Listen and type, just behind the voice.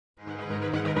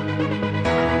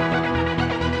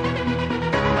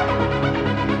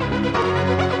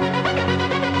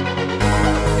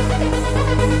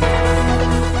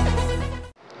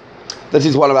This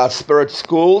is one of our spirit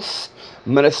schools,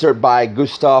 ministered by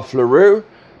Gustave Leroux.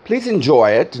 Please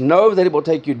enjoy it. Know that it will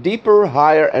take you deeper,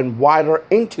 higher, and wider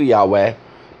into Yahweh.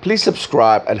 Please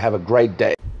subscribe and have a great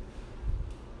day.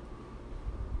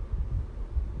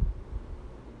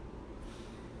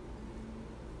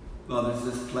 Well, there's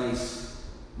this place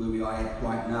where we are at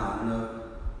right now.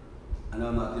 I know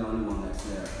I'm not the only one that's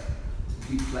there. It's a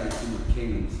deep place in your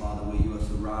kingdom, Father, where you are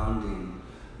surrounding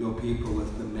your people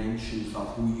with dimensions of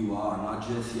who you are, not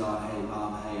just Yahweh,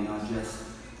 Yahweh, not just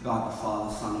God the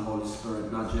Father, Son, and Holy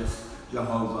Spirit, not just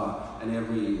Jehovah and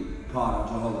every part of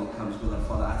Jehovah that comes with it.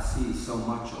 Father, I see so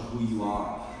much of who you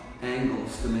are.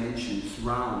 Angles, dimensions,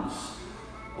 rounds,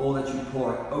 all that you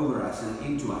pour over us and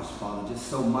into us, Father. Just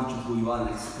so much of who you are,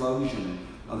 an explosion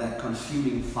of that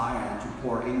consuming fire that you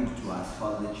pour into us,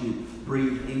 Father, that you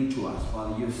breathe into us,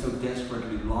 Father. You're so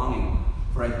desperately longing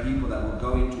for a people that will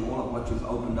go into all of what you've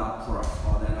opened up for us,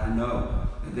 Father. And I know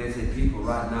that there's a people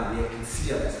right now, the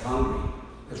ecclesia, that's hungry,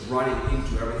 that's running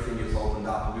into everything you've opened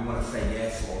up. And we want to say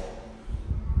yes, Lord.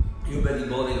 You're busy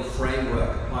building a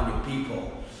framework upon your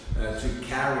people to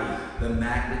carry the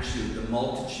magnitude, the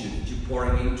multitude that you're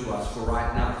pouring into us for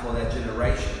right now, for that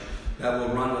generation that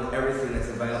will run with everything that's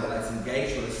available, that's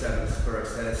engaged with the seven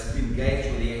spirits, that is engaged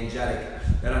with the angelic,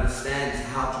 that understands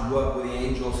how to work with the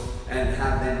angels and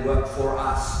have them work for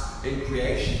us in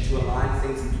creation to align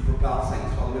things and to propel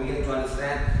things. Well, we need to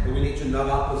understand that we need to know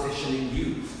our position in you,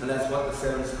 and that's what the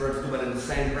seven spirits do. But in the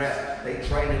same breath, they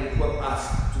train and equip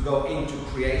us to go into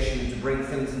creation and to bring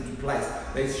things into place.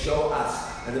 They show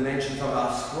us the dimensions of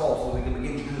our scroll so we can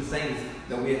begin to do things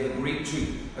that we have agreed to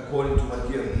according to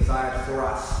what you have desired for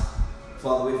us.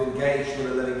 Father, we've engaged with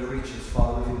the living creatures.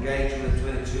 Father, we've engaged with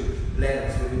the 22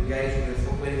 letters. We've engaged with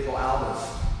the 24 elders,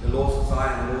 the laws of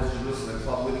Zion, the laws of Jerusalem.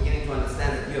 Father, we're beginning to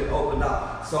understand that you have opened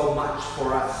up so much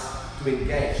for us to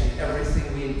engage. And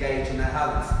everything we engage in the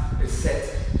heavens is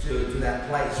set to that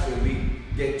place where we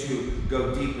get to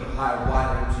go deeper, higher,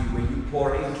 wider into you, where you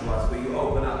pour into us, where you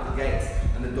open up the gates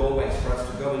and the doorways for us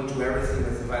to go into everything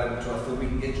that's available to us, so we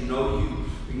can get to know you,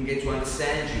 we can get to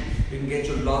understand you, we can get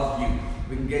to love you,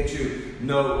 we can get to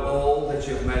know all that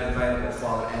you have made available,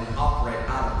 Father, and operate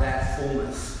out of that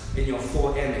fullness in your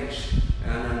full image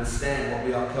and understand what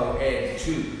we are co-heirs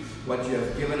to, what you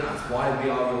have given us, why we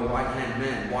are your right-hand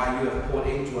man, why you have poured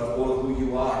into us all of who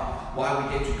you are, why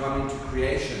we get to come into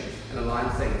creation and align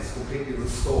things, completely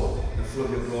restored and full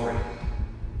of your glory.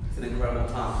 It's an incredible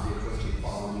time to be a Christian,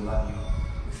 Father, and we love you.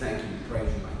 We thank you, we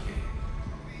praise you, my King.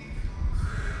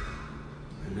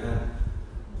 Amen.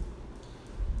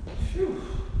 Whew.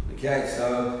 Okay,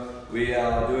 so we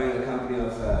are doing a company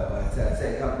of, I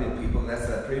say a company of people. That's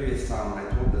the previous time when I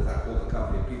taught this, I called a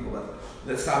company of people. But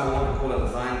this time I want to call it a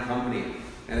design company.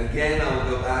 And again, I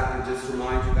will go back and just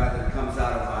remind you guys that it comes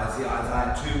out of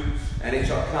Isaiah 2. And it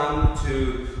shall come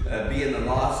to be in the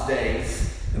last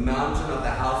days, the mountain of the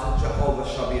house of Jehovah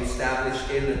shall be established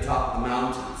in the top of the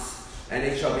mountains. And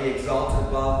it shall be exalted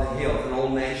above the hills, and all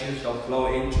nations shall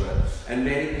flow into it. And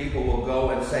many people will go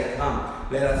and say, come,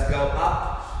 let us go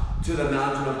up to the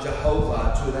mountain of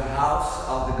Jehovah, to the house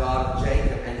of the God of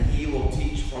Jacob, and he will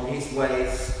teach from his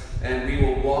ways, and we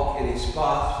will walk in his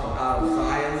path. From out of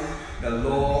Zion the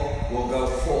law will go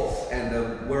forth, and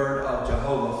the word of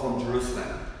Jehovah from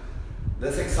Jerusalem.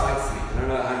 This excites me. I don't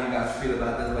know how you guys feel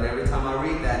about this, but every time I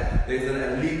read that, there's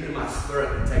a leap in my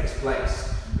spirit that takes place.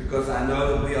 Because I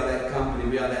know that we are that company,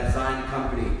 we are that Zion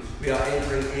company. We are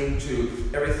entering into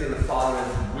everything the Father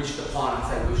has wished upon,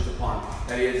 I say wished upon,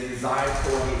 that he has desired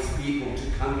for his people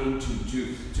to come into,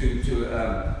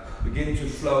 to begin to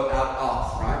flow out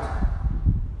of, right?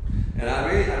 And I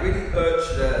really urge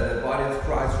the body of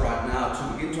Christ right now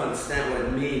to begin to understand what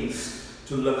it means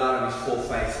to live out of his four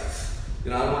faces. You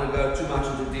know, I don't want to go too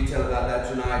much into detail about that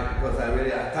tonight, because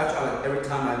I touch on it every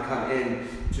time I come in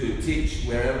to teach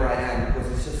wherever I am, because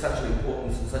it's just such an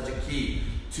importance and such a key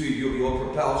to your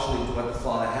propulsion into what the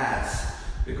Father has.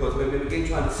 Because when we begin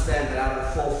to understand that out of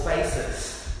the four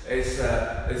faces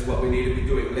is what we need to be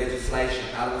doing, legislation.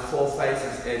 Out of the four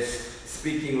faces is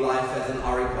speaking life as an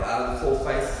oracle. Out of the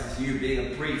four faces is you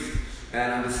being a priest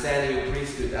and understanding your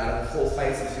priesthood. Out of the four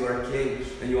faces you are a king,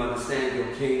 and you understand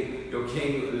your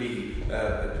kingly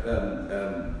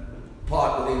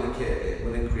part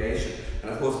within creation. And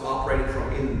of course, operating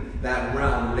from in that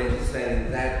realm,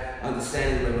 legislating that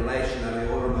understanding, revelation, and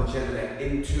the order of Melchizedek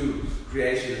into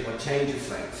creation is what changes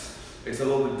things. It's a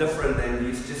little bit different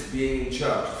than just being in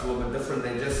church. It's a little bit different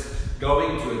than just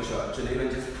going to a church and even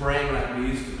just praying like we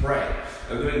used to pray,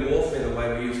 or doing warfare the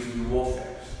way we used to do warfare.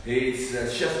 He's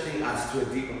shifting us to a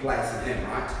deeper place in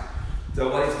him, right? So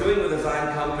what he's doing with the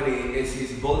Zion Company is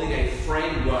he's building a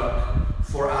framework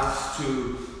for us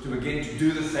to begin to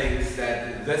do the things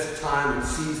that this time and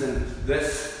season,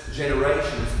 this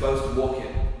generation is supposed to walk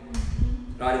in.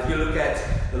 Right? If you look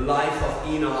at the life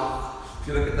of Enoch, if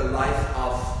you look at the life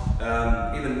of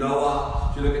even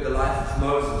Noah, if you look at the life of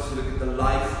Moses, if you look at the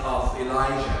life of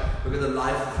Elijah, look at the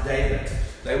life of David,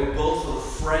 they were built for the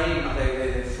frame,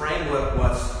 their framework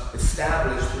was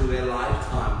established through their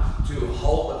lifetime to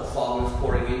hold what the Father was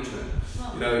pouring into him.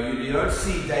 You know, you don't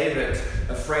see David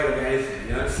afraid of anything.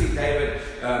 You don't see David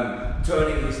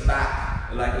turning his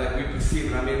back like we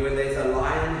perceive it. I mean, when there's a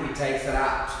lion, he takes it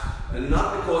out. And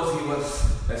not because he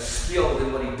was skilled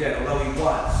in what he did, although he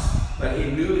was, but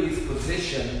he knew his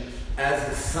position as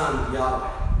the son of Yahweh.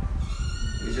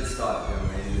 He just started, young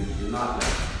man. You're not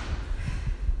late.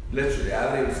 Literally, I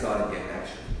haven't even started yet,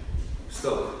 actually.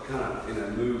 Still kind of in a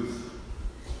move.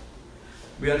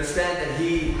 We understand that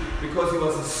he, because he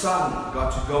was a son,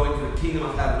 got to go into the kingdom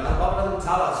of heaven. Now, the Bible doesn't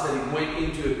tell us that he went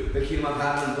into the kingdom of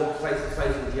heaven and walked face to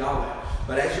face with Yahweh.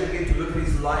 But as you begin to look at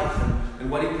his life and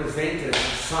what he presented as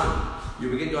a son, you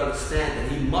begin to understand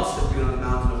that he must have been on the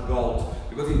mountain of gold,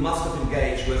 because he must have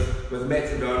engaged with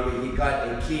Metrodome, where he got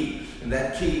a key. And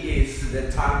that key is the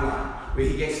timeline, where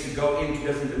he gets to go into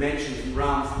different dimensions and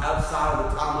realms outside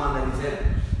of the timeline that he's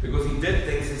in. Because he did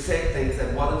things and said things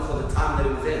that wasn't for the time that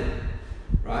he was in.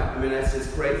 Right? I mean, that's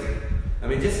just crazy. I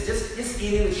mean, just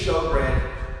eating the showbread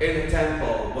in the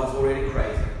temple was already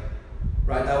crazy.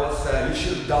 Right? That was, he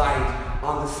should have died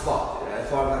on the spot, as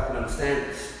far as I can understand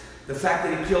this. The fact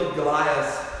that he killed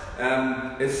Goliath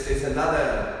is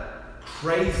another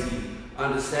crazy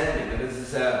understanding. This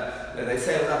is, they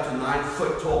say it was up to 9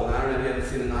 foot tall. And I don't know if you've ever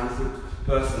seen a 9 foot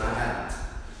person. I haven't.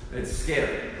 It's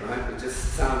scary, right? It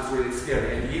just sounds really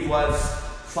scary. And he was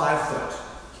 5 foot.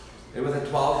 It was a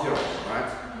 12-year-old, right?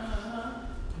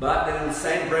 But then in the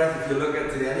same breath, if you look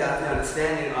at the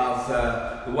understanding of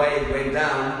the way it went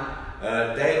down,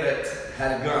 David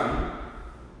had a gun,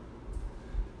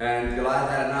 and Goliath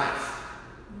had a knife.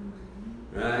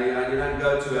 You don't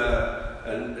go to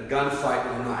a gunfight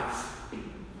with a knife.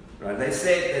 Right? They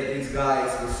said that these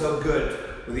guys were so good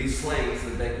with these slings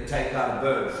that they could take out a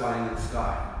bird flying in the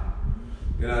sky.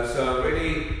 You know, so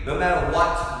really, no matter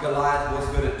what Goliath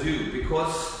was going to do,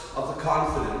 because of the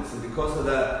confidence and because of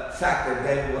the fact that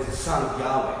David was the son of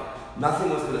Yahweh, nothing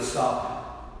was going to stop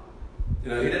him. You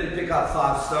know, he didn't pick up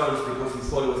 5 stones because he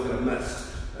thought he was going to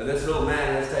miss. This little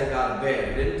man has taken out a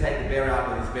bear. He didn't take the bear out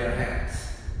with his bare hands.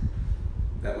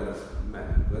 That would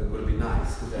have been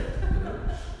nice,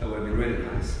 that would have been really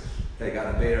nice. Take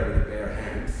out a bear with his bare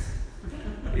hands.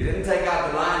 He didn't take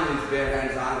out the lion with his bare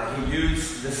hands either. He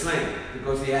used the sling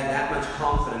because he had that much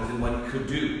confidence in what he could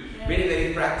do. Meaning that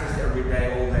he practiced every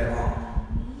day, all day long.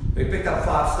 He picked up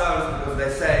 5 stones because they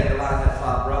say Goliath had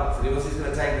 5 brothers. And he was just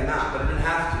going to take them out, but he didn't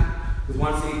have to. Because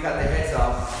once he cut their heads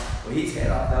off, or his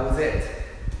head off, that was it.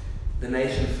 The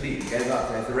nation fled, gave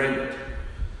up, they surrendered.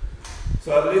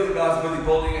 So I believe that God's really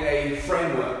building a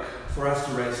framework for us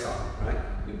to rest on, right?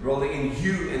 He's building in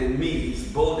you and in me. He's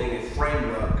building a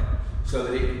framework so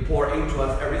that He can pour into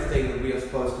us everything that we are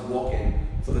supposed to walk in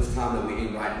for this time that we're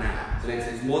in right now. So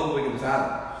it's more than we can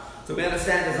fathom. So we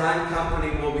understand Design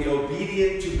Company will be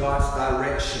obedient to God's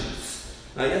directions.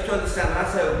 Now you have to understand, when I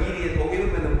say obedient, or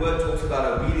even when the word talks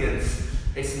about obedience,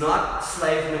 it's not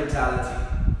slave mentality.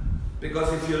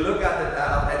 Because if you look at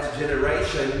the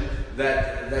generation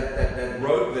that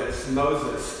wrote this,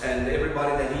 Moses, and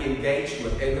everybody that he engaged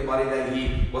with, everybody that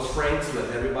he was friends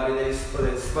with, everybody that he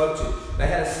spoke to, they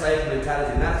had a slave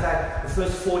mentality. Matter of fact, the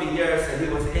first 40 years that he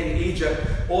was in Egypt,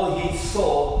 all he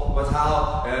saw was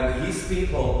how his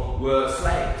people were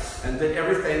slaves and did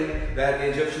everything that the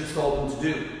Egyptians told them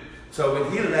to do. So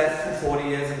when he left for 40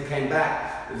 years and came back,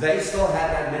 they still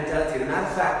had that mentality. As a matter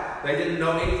of fact, they didn't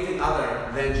know anything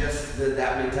other than just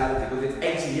that mentality, because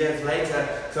it's 80 years later,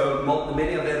 so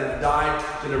many of them have died,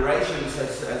 generations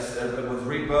was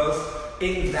rebirth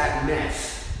in that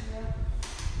mess. Yeah.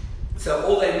 So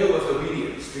all they knew was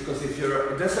obedience, because if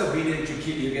you're disobedient,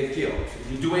 you get killed.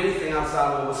 If you do anything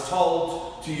outside of what was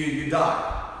told to you, you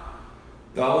die.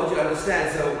 So I want you to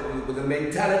understand, so the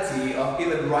mentality of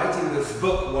even writing this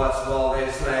book was, well, they're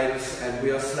slaves and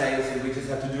we are slaves and we just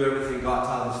have to do everything God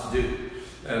tells us to do.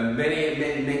 Many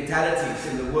mentalities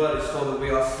in the world is told that we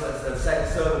are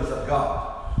servants of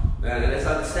God. And it's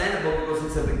understandable because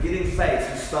it's a beginning phase.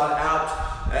 You start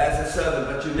out as a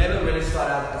servant, but you never really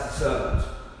start out as a servant.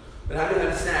 But how do you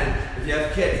understand? If you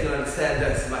have kids, you'll understand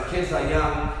this. My kids are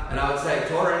young, and I would say,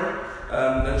 Torin,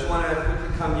 don't you want to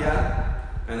quickly come here?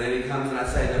 And then he comes and I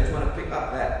say, don't you want to pick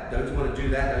up that? Don't you want to do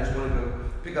that? Don't you want to go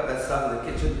pick up that stuff in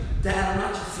the kitchen? Dad, I'm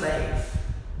not your slave.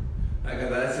 I go,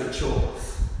 but that's your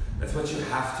chores. That's what you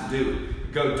have to do.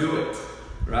 go do it,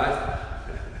 right?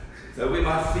 So we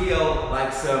might feel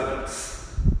like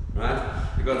servants, right?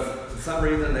 Because for some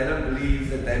reason they don't believe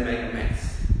that they make a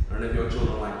mess. I don't know if your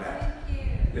children are like that.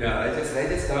 Yeah, they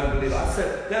just don't believe. I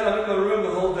said, Dad, I'm in my room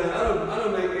the whole day. I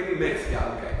don't make any mess.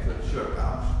 Yeah, okay, so sure,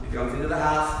 pal. He comes into the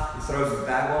house, he throws his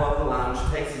bag all over the lounge,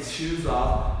 takes his shoes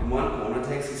off in one corner,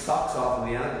 takes his socks off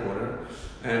in the other corner,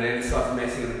 and then he starts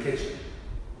messing in the kitchen.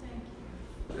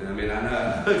 I mean, I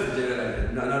know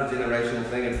it's not a generational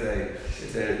thing.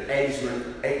 It's an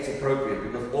age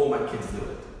appropriate because all my kids do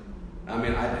it. I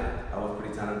mean, I did it. I was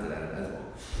pretty talented at it as well.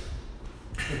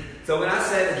 So when I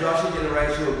say the Joshua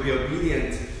generation will be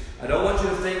obedient, I don't want you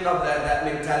to think of that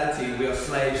mentality. We are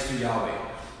slaves to Yahweh.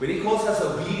 When He calls us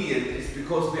obedient, it's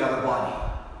because we are the body.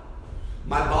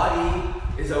 My body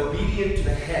is obedient to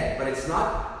the head, but it's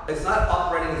not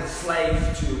operating as a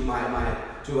slave to my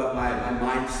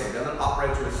mindset. It doesn't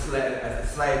operate as a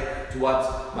slave to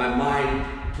what my mind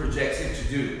projects it to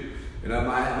do. You know,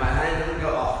 my hand doesn't go,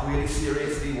 oh, really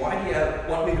seriously, why do you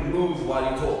want me to move while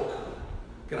you talk?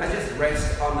 Can I just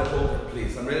rest on the pulpit,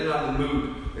 please? I'm really not in the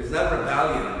mood. There's no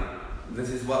rebellion. This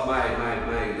is what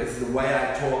this is the way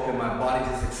I talk and my body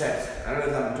just accepts. I don't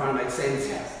know if I'm trying to make sense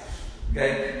here.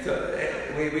 Okay, so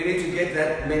we need to get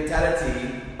that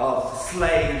mentality of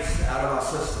slaves out of our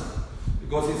system.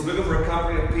 Because He's looking for a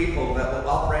company of people that will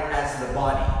operate as the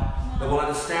body, that will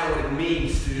understand what it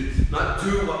means to not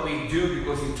do what we do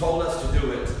because He told us to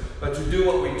do it, but to do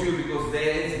what we do because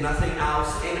there is nothing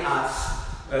else in us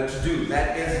to do.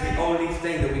 That is the only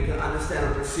thing that we can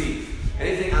understand or perceive.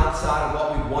 Anything outside of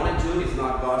what we want to do is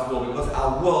not God's will, because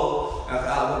our will,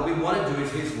 what we want to do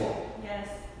is His will. Yes.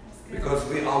 Because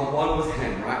we are one with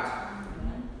Him, right?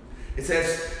 It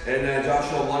says in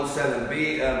Joshua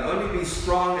 1:7, only be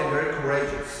strong and very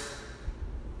courageous.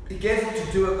 Be careful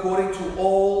to do according to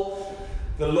all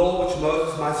the law which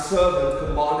Moses my servant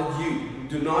commanded you.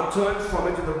 Do not turn from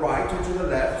it to the right or to the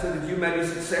left, so that you may be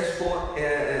successful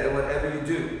in whatever you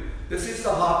do. This is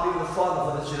the heartbeat of the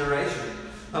Father for this generation.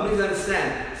 How many of you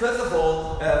understand? First of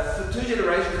all, 2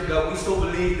 generations ago, we still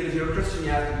believed that if you're a Christian, you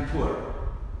have to be poor.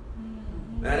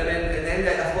 And then,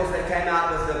 of course, they came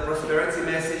out with the prosperity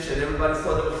message, and everybody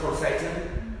thought it was from Satan.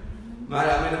 Right?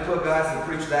 I mean, the poor guys that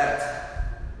preached that.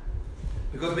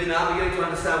 Because we're now beginning to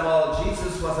understand, well,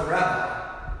 Jesus was a rabbi.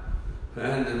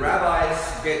 And the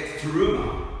rabbis get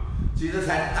teruma. Jesus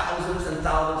had thousands and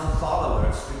thousands of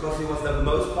followers because he was the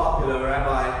most popular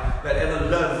rabbi that ever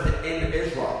lived in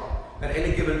Israel at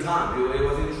any given time. It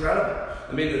was incredible.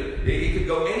 I mean, he could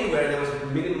go anywhere and there was a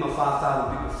minimum of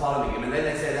 5,000 people following him. And then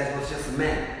they say that was just a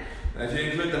man. If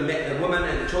you include the women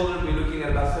and the children, we're looking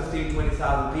at about 15,000,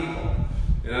 20,000 people.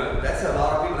 You know, that's a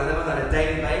lot of people, and that was on a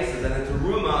daily basis. And the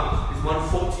teruma is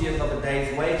 1/40th of a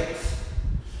day's wages.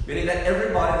 Meaning that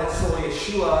everybody that saw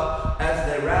Yeshua as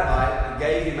their rabbi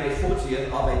gave him a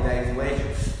 40th of a day's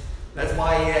wages. That's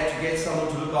why he had to get someone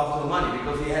to look after the money,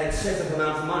 because he had excessive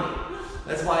amounts of money.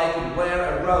 That's why he could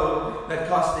wear a robe that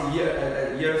cost a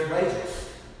year's wages.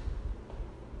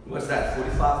 What's that,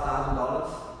 $45,000?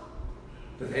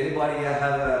 Does anybody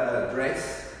have a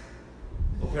dress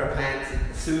or pair of pants,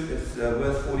 a suit that's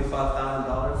worth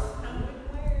 $45,000?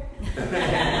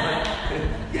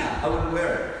 Yeah, I wouldn't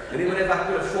wear it. And even if I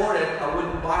could afford it, I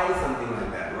wouldn't buy something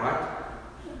like that, right?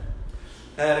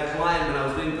 I had a client when I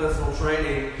was doing personal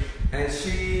training, and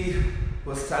she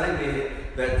was telling me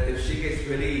that if she gets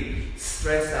really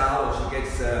stressed out or she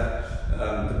gets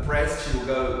depressed, she will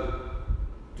go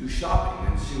do shopping,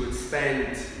 and she would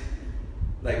spend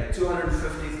like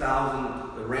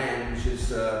 250,000 rand, which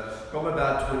is probably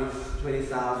about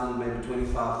 $20,000, maybe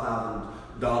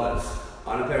 $25,000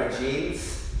 on a pair of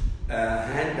jeans,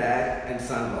 handbag, and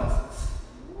sunglasses.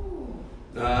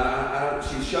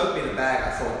 She showed me the bag.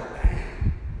 I thought,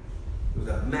 damn, it was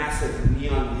a massive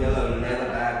neon yellow leather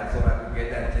bag. I thought I could get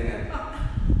that thing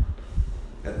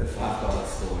at the $5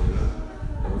 store, you know.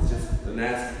 It was just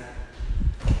nasty.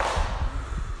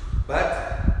 But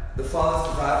the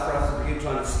Father's desire for us to begin to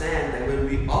understand that when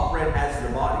we operate as the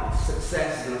body,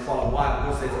 success is going to follow. Why?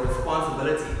 Because there's a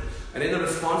responsibility. And in the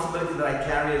responsibility that I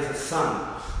carry as a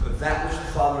son, but that which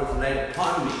the Father has laid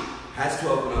upon me has to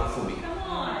open up for me. Come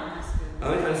on. I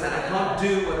mean, understand, I can't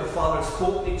do what the Father has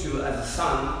called me to as a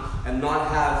son and not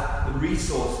have the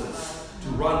resources to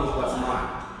run with what's mine.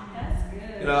 That's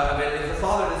good. You know, I mean, if the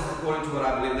Father is according to what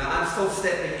I believe, now I'm still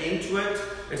stepping into it.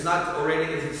 It's not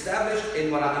already established in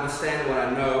what I understand and what I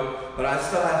know, but I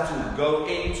still have to go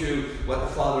into what the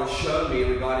Father has shown me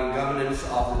regarding governance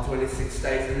of the 26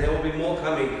 states, and there will be more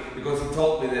coming because He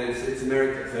told me that it's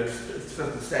America, so it's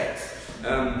 50 states.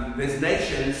 There's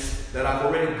nations that I've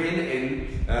already been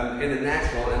in the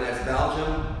natural, and that's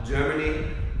Belgium, Germany,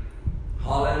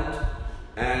 Holland,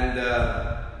 and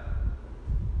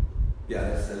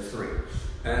there's three.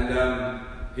 And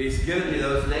He's given me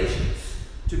those nations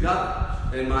to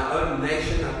govern. In my own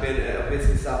nation, I've been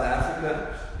in South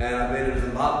Africa, and I've been in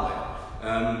Zimbabwe.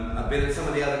 I've been in some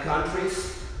of the other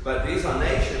countries, but these are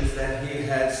nations that He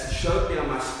has showed me on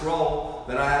my scroll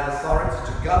that I have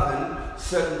authority to govern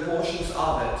certain portions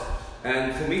of it.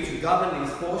 And for me to govern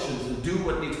these portions and do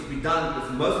what needs to be done,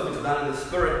 because most of it is done in the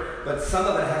spirit, but some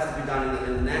of it has to be done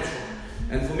in the natural.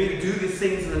 And for me to do these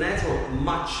things in the natural,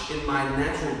 much in my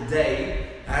natural day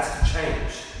has to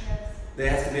change. There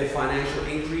has to be a financial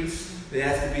increase. There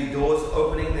has to be doors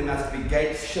opening. There must be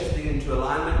gates shifting into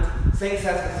alignment. Things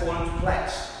have to fall into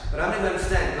place. But I need to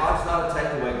understand, God's not a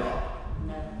takeaway God.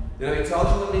 No. You know, He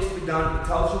tells you what needs to be done. He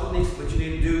tells you what you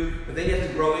need to do. But then you have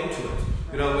to grow into it.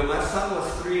 You know, when my son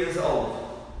was 3 years old,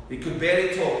 he could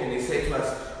barely talk, and he said to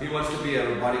us, he wants to be a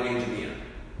robotic engineer.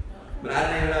 But I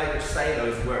didn't even know he could say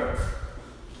those words.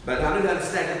 But I need to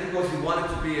understand that because he wanted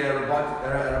to be a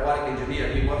robotic engineer,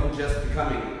 he wasn't just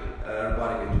becoming a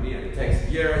robotic engineer. It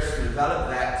takes years to develop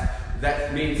that.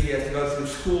 That means he has to go through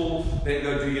school, then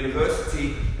go to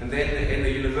university, and then in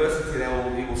the university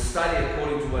he will study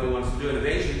according to what he wants to do. And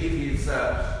eventually, if he's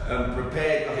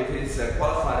prepared, or if he's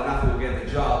qualified enough, he will get the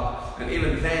job. And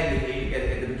even then,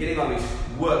 at the beginning of his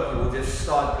work, he will just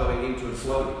start going into it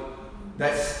slowly.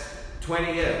 That's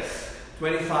 20 years,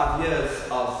 25 years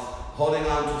of holding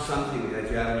on to something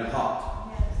that you have in your heart.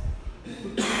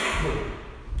 Yes.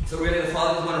 So really, the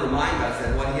Father just want to remind us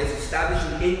that what He is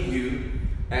establishing in you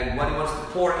and what He wants to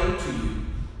pour into you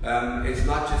is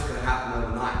not just going to happen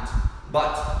overnight.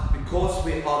 But because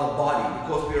we are the body,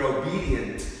 because we are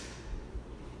obedient,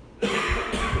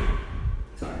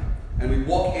 and we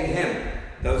walk in Him,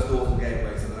 those doors and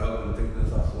gateways are going to open and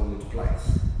things are falling into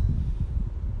place.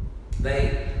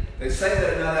 They say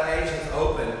that another age has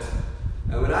opened.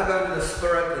 And when I go into the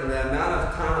Spirit and the amount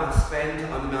of time I've spent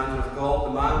on the mountain of gold, the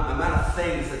amount of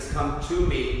things that's come to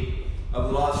me over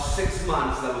the last 6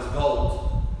 months that was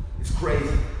gold, it's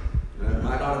crazy. You know, it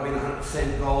might not have been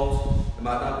 100% gold, it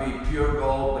might not be pure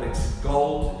gold, but it's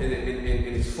gold in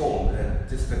its form,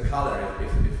 just the color,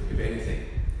 if anything.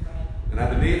 And I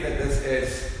believe that this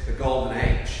is the golden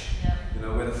age. Yeah. You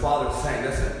know, where the Father is saying,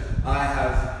 listen, I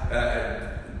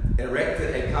have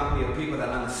erected a company of people that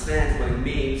understands what it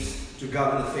means to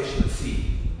govern the fish in the sea.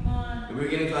 And we're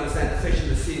beginning to understand the fish in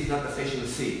the sea is not the fish in the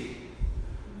sea.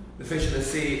 The fish in the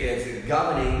sea is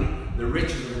governing the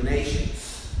riches of the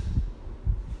nations.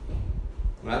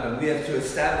 Right? And we have to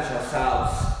establish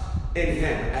ourselves in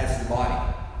Him as the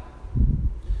body.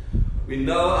 We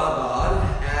know our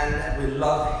God and we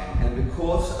love Him, and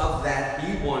because of that,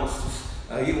 we want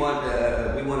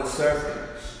to serve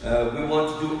Him. We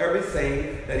want to do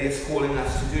everything that He is calling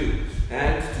us to do,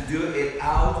 and to do it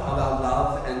out of our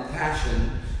love and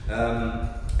passion,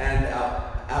 and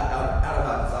out of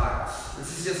our desires.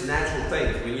 This is just natural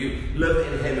things. When you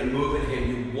live in Him and move in Him,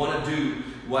 you want to do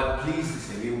what pleases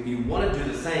Him. You want to do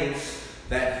the things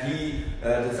that He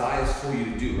desires for you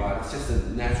to do, right? It's just a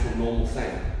natural, normal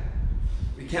thing.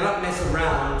 We cannot mess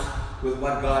around with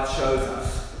what God shows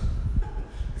us,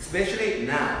 especially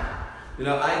now. You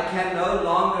know, I can no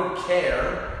longer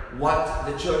care what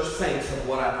the church thinks of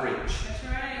what I preach. That's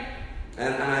right.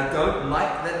 And I don't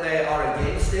like that they are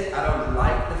against it. I don't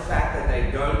like the fact that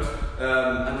they don't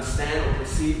understand or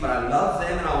perceive, but I love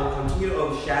them and I will continue to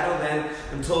overshadow them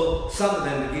until some of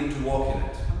them begin to walk in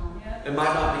it. It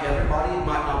might not be everybody, it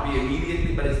might not be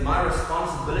immediately, but it's my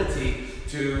responsibility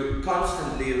to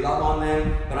constantly love on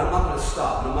them, but I'm not going to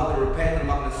stop. I'm not going to repent. I'm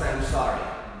not going to say I'm sorry.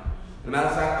 As a matter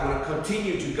of fact, I'm going to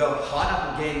continue to go hard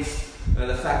up against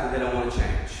the fact that they don't want to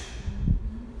change.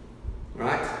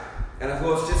 Right? And of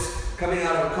course, just coming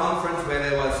out of a conference where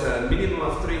there was a minimum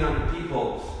of 300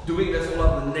 people doing this all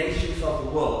over the nations of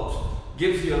the world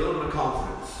gives you a little bit of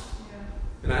confidence.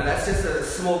 Yeah. You know, that's just a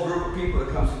small group of people that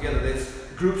comes together. There's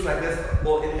groups like this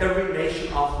in every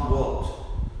nation of the world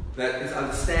that is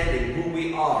understanding who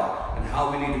we are and how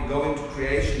we need to go into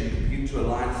creation and begin to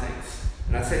align things.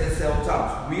 And I said this several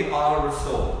times. We are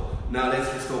restored. Now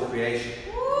let's restore creation.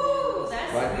 Ooh,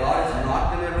 that's right? Good. God is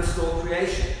not going to restore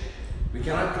creation. We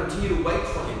cannot continue to wait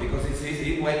for Him because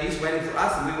He's waiting for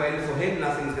us and we're waiting for Him.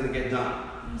 Nothing's going to get done.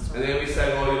 And then we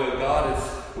say, well, you know,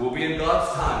 it will be in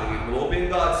God's timing. It will all be in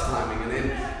God's timing. And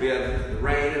then we have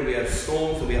rain and we have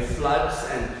storms and we have floods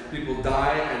and people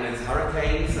die and there's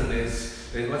hurricanes and there's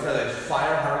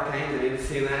fire hurricanes. Have you ever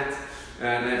seen that?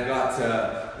 And they've got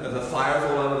the fires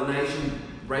all over the nation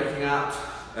breaking out.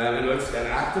 And it's an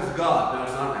act of God. No,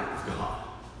 it's not an act of God.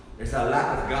 It's a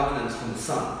lack of governance from the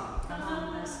Son.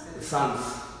 The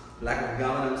sons. Lack of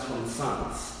governance from the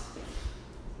sons.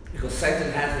 Because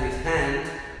Satan has in his hand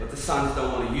what the sons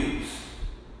don't want to use.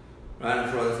 Right?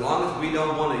 And for as long as we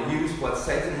don't want to use what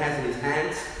Satan has in his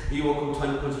hands, he will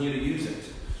continue to use it.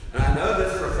 And I know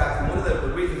this for a fact, and one of the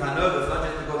reasons I know this, not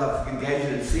just because I've engaged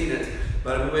and seen it,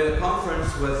 but we were at a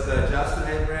conference with Justin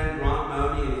Abraham, Grant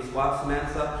Money, and his wife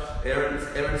Samantha,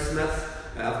 Aaron Smith,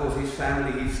 of course his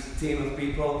family, his team of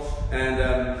people, and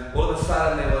all of a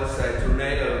sudden there was a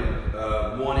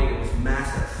tornado warning. It was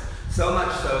massive. So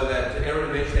much so that Aaron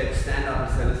eventually had to stand up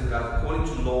and say, listen guys, according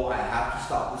to law, I have to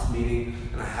stop this meeting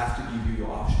and I have to give you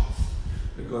your options.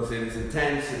 Because it is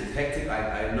intense, it is hectic,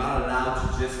 I am not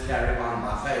allowed to just carry on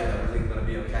by faith, everything's going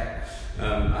to be okay.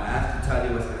 I have to tell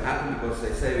you what's going to happen because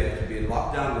they say we have to be in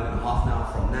lockdown within half an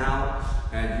hour from now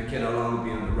and you can no longer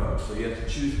be on the road. So you have to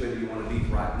choose whether you want to leave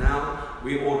right now.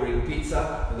 We're ordering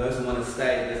pizza. For those who want to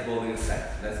stay, this building is safe.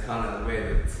 That's kind of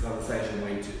where this conversation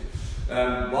went to.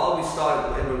 While we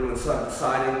started, everyone started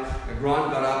deciding,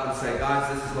 Grant got up and said,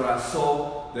 guys, this is what I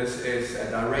saw. This is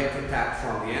a direct attack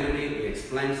from the enemy. We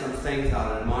explained some things,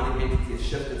 how the demonic entity has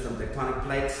shifted some tectonic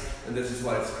plates, and this is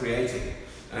what it's creating.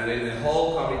 And then the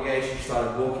whole congregation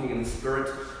started walking in the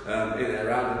spirit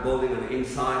around the building on the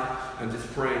inside and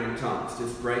just praying in tongues,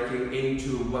 just breaking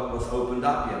into what was opened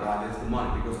up here by this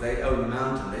demonic, because they own the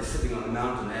mountain, they're sitting on the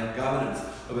mountain, they have governance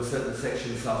over certain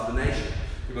sections of the nation,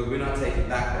 because we're not taking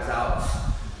back what's ours.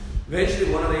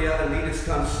 Eventually one of the other leaders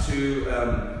comes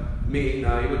to me.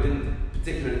 Now he didn't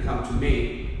particularly come to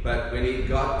me, but when he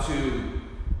got to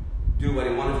do what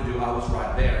he wanted to do, I was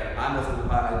right there.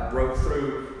 I broke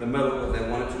through the middle because they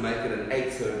wanted to make it an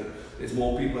 8, so there's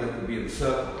more people that could be in the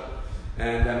circle.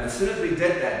 And as soon as we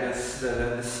did that,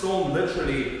 the storm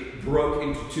literally broke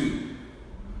into 2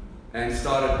 and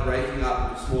started breaking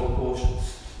up into smaller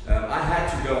portions. I had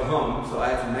to go home, so I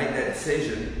had to make that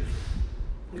decision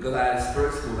because I had a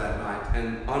spirit school that night.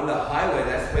 And on the highway,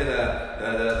 that's where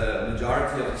the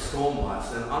majority of the storm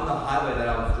was. And on the highway that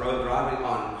I was driving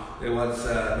on, there was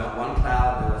not one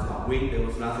cloud, there was not wind, there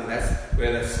was nothing. That's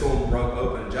where the storm broke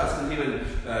open. Justin even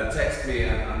texted me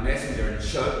a messenger and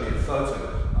showed me a photo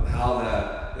of how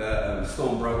the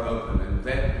storm broke open. And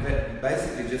that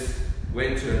basically just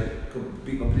went to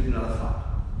be completely nullified.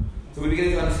 So we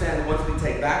begin to understand that once we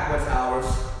take back what's ours,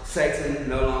 Satan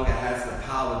no longer has the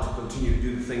power to continue to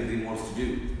do the things he wants to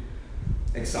do.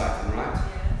 Exciting, right?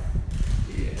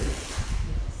 Yes.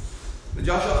 The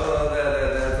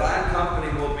Zion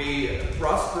company will be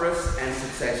prosperous and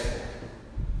successful.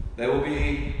 They will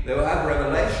have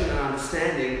revelation and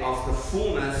understanding of the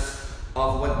fullness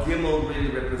of what Gimel really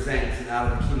represents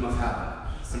out of the kingdom of heaven.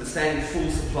 Understanding full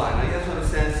supply. Now you have to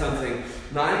understand something.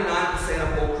 99%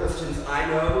 of all Christians I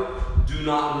know do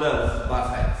not live by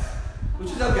faith.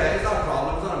 Which is okay, it's not a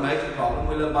problem, it's not a major problem.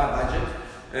 We live by budget,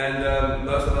 and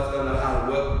most of us don't know how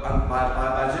to work by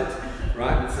budget,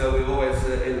 right? And so we're always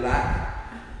in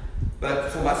lack.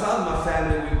 But for myself and my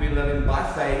family, we've been living by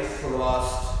faith for the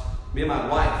last, me and my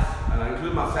wife, and I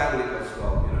include my family because,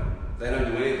 well, you know, they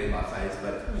don't do anything by faith,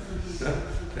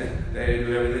 but they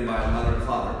do everything by mother and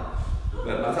father.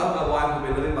 But myself and my wife have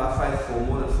been living by faith for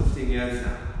more than 15 years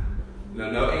now. You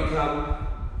know, no income,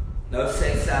 no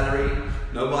set salary,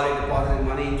 nobody depositing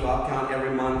money into our account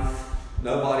every month,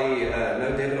 nobody,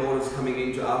 no debit orders coming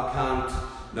into our account,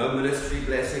 no ministry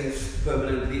blessings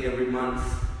permanently every month,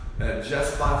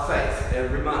 just by faith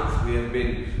every month. We have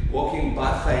been walking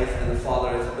by faith, and the Father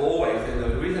has always, and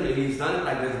the reason that He's done it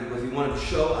like this is because He wanted to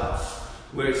show us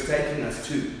where He's taking us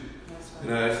to. You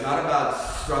know, it's not about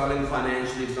struggling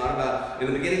financially, it's not about,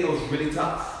 in the beginning it was really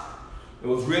tough. It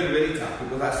was really, really tough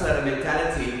because I still had a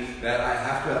mentality that I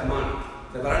have to have money.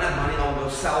 So if I don't have money, I'll go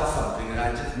sell something and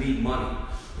I just need money.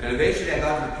 And eventually I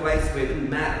got to the place where it didn't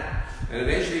matter. And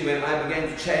eventually when I began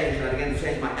to change, and I began to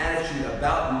change my attitude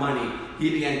about money,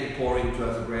 He began to pour into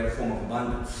us a greater form of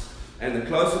abundance. And the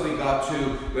closer we got to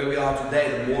where we are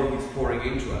today, the more He's pouring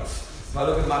into us. If I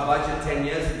look at my budget 10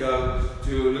 years ago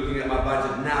to looking at my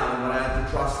budget now and what I have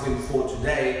to trust Him for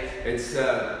today, it's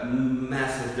a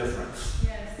massive difference.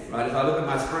 Yes. Right? If I look at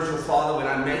my spiritual father, when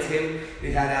I met him,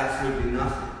 he had absolutely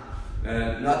nothing.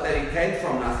 Not that he came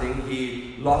from nothing,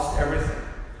 he lost everything.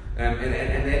 And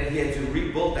then he had to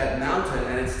rebuild that mountain,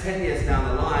 and it's 10 years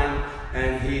down the line,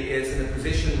 and he is in a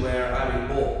position where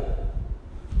I'm in awe.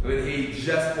 I mean, he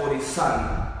just bought his son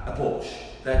a Porsche.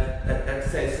 That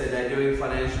says that they're doing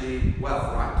financially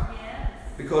well, right? Yes.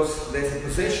 Because there's a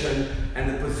position,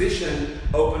 and the position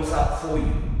opens up for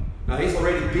you. Now, he's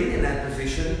already been in that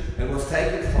position and was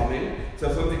taken from him. So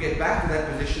for him to get back to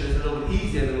that position is a little bit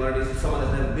easier than what it is for someone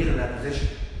that's never been in that position.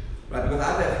 right? Because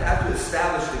I have to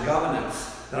establish the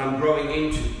governance that I'm growing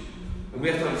into. And we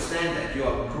have to understand that you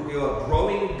are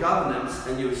growing governance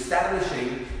and you're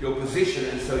establishing your position,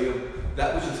 and so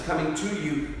that which is coming to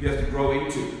you, you have to grow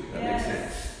into. That makes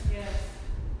sense.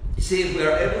 You see, if we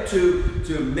are able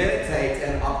to meditate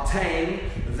and obtain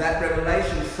that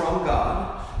revelation from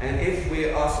God, and if we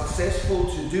are successful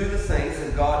to do the things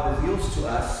that God reveals to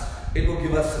us, it will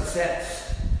give us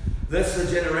success. This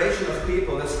generation of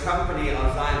people, this company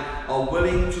of Zion, are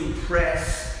willing to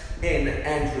press in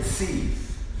and receive.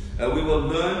 We will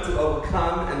learn to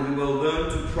overcome and we will learn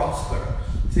to prosper.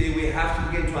 See, we have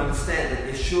to begin to understand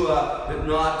that Yeshua did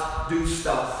not do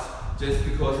stuff just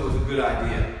because it was a good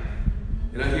idea.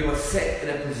 You know, he was set in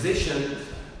a position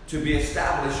to be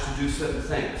established to do certain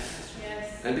things.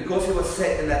 Yes. And because he was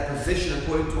set in that position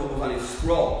according to what was on his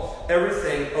scroll,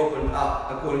 everything opened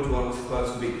up according to what it was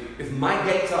supposed to be. If my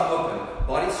gates are open,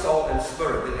 body, soul, and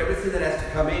spirit, then everything that has to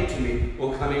come into me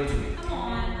will come into me. Come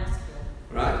on.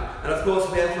 Right? And of course,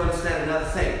 we have to understand another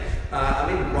thing.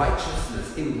 I'm in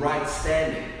righteousness, in right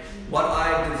standing. What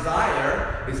I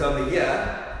desire is over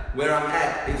here. Where I'm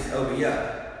at is over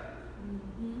here.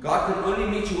 God can only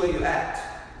meet you where you're at.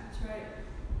 That's right.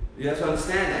 You have to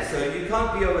understand that. So you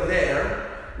can't be over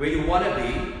there where you want to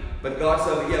be, but God's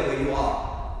over here where you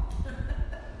are.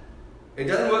 It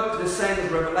doesn't work the same as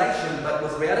revelation, but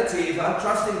with reality, if I'm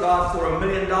trusting God for $1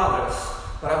 million,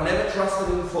 but I've never trusted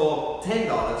Him for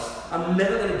 $10, I'm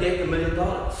never going to get the $1 million.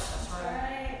 That's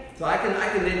right. So I can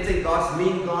then think God's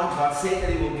mean God. God said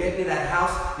that He will get me that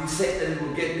house. He said that He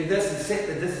will get me this. He said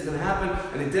that this is going to happen,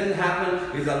 and it didn't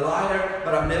happen. He's a liar,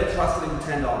 but I've never trusted Him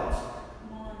for $10.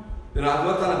 You know, I've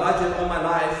worked on a budget all my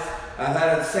life. I've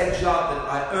had a set job that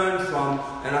I earned from,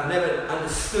 and I've never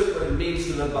understood what it means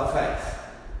to live by faith.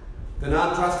 Then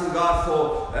I'm trusting God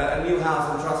for a new house.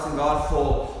 I'm trusting God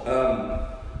for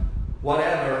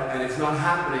whatever, and it's not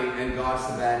happening, and God's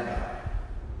the bad guy.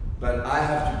 But I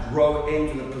have to grow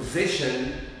into the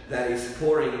position that is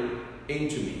pouring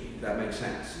into me, if that makes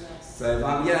sense. Yes. So if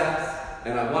I'm here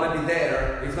and I want to be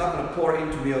there, He's not going to pour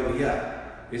into me over here.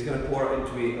 He's going to pour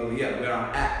into me over here, where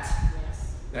I'm at.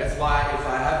 Yes. That's why if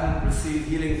I haven't received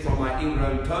healing from my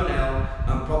ingrown toenail,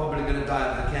 I'm probably going to die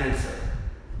of the cancer.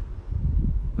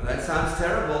 Now, that sounds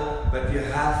terrible, but you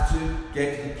have to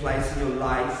get to the place in your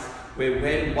life where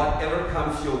when whatever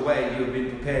comes your way, you've been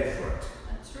prepared for it.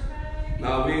 That's right.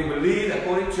 Now we believe,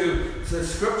 according to the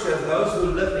scriptures, those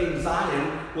who live in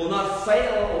Zion will not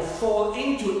fail or fall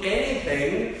into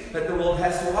anything that the world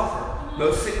has to offer.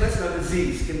 No sickness, no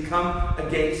disease can come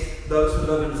against those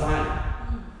who live in Zion.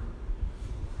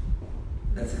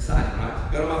 That's exciting, right?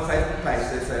 Go to my Facebook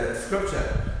page. There's a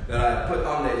scripture that I put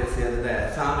on there just the other day. I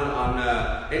found it on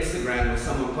Instagram where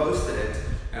someone posted it,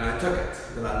 and I took it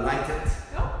because I liked it.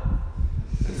 Oh.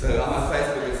 And so on my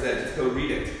Facebook it's there, just go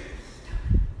read it.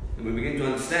 And we begin to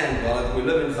understand, well, if we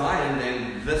live in Zion,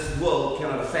 then this world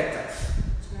cannot affect us.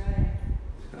 That's right.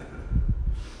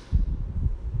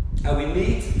 And we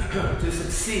need to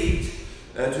succeed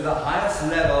to the highest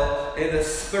level in the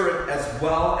spirit as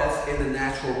well as in the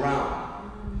natural realm.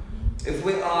 If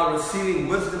we are receiving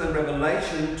wisdom and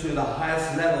revelation to the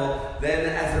highest level, then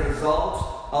as a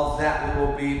result of that we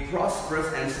will be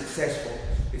prosperous and successful.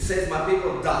 It says my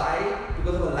people die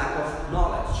because of a lack of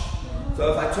knowledge.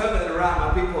 So if I turn it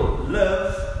around, my people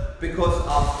live because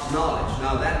of knowledge.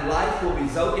 Now that life will be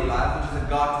Zoe life, which is a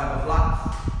God type of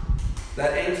life.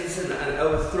 That enters and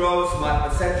overthrows my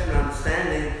perception and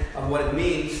understanding of what it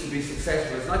means to be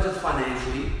successful. It's not just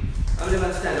financially. I don't even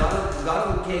understand. God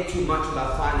doesn't care too much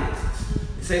about finances.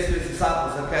 He says to his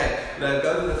disciples, okay,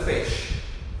 go to the fish.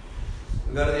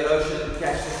 Go to the ocean,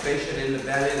 catch the fish, and in the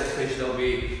belly of the fish there'll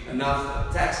be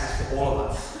enough taxes for all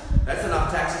of us. That's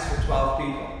enough taxes for 12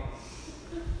 people.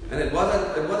 And it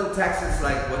wasn't taxes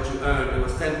like what you earned, it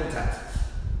was temple taxes.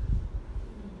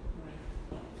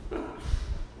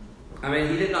 I mean,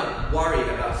 he did not worry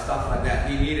about stuff like that.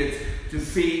 He needed to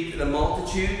feed the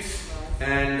multitudes,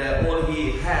 and all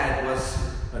he had was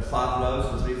 5 loaves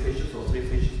and 3 fishes, or 3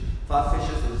 fishes, 5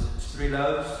 fishes and 3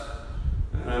 loaves.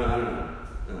 I don't know.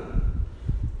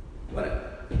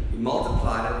 But he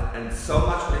multiplied it, and so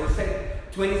much that he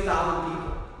fed 20,000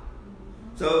 people.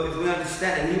 So if we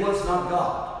understand, and he was not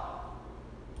God,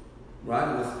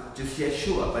 right? It was just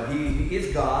Yeshua, but he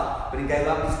is God, but he gave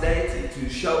up his deity to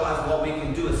show us what we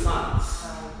can do as sons.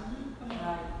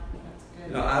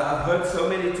 You know, I've heard so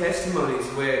many testimonies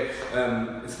where,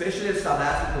 especially in South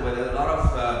Africa, where there's a lot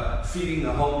of feeding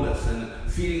the homeless and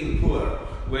feeding the poor,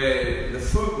 where the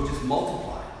food will just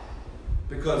multiply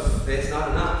because there's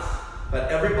not enough. But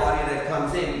everybody that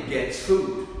comes in gets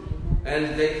food.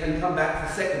 And they can come back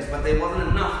for seconds, but there wasn't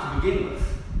enough to begin with.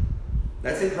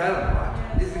 That's incredible,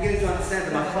 right? He's beginning to understand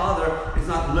that my Father is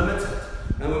not limited.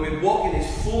 And when we walk in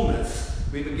His fullness,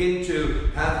 we begin to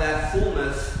have that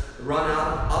fullness run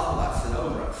out of us and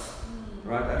over us.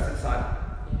 Right? That's exciting.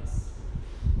 Yes.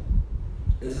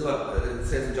 This is what it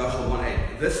says in Joshua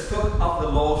 1:8. This book of the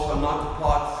law shall not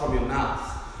depart from your mouth,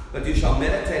 but you shall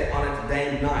meditate on it day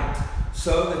and night,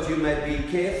 so that you may be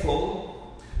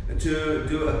careful to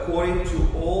do according to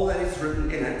all that is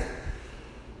written in it.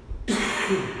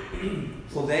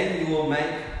 For then you will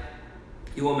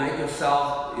make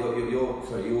yourself you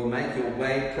will make your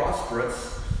way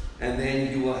prosperous, and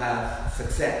then you will have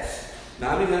success. Now,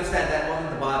 how many understand that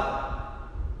wasn't the Bible?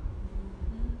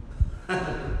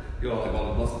 You're like,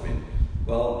 well, it must have been.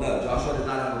 Well, no, Joshua did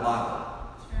not have a Bible.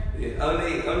 The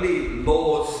only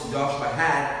laws Joshua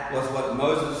had was what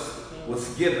Moses was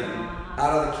given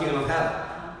out of the kingdom of heaven.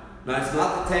 Now, it's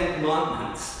not the 10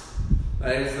 Commandments, but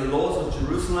it's the laws of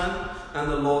Jerusalem and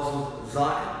the laws of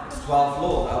Zion. It's 12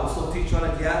 laws. I will still teach on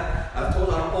it here. I've taught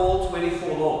on all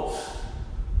 24 laws.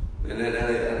 And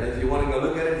if you want to go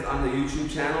look at it, it's on the YouTube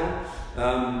channel.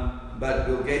 But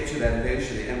we'll get to that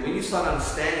eventually. And when you start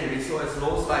understanding these laws,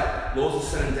 laws like laws of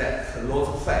sin and death, and laws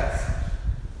of faith,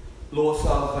 laws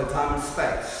of time and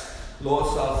space,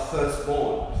 laws of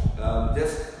firstborn,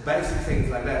 just basic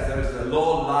things like that. There is a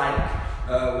law like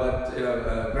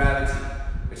gravity.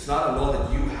 It's not a law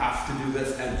that you have to do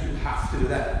this and you have to do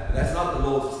that. That's not the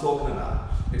laws it's talking about.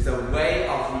 It's a way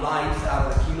of life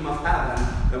out of the kingdom of heaven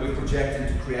that we project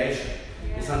into creation.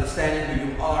 It's understanding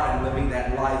who you are and living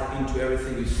that life into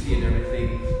everything you see and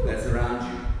everything that's around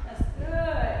you. That's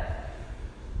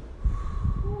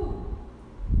good. Ooh.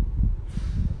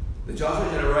 The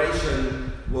Joshua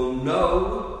generation will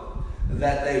know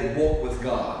that they walk with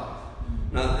God.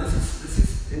 Now, this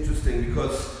is interesting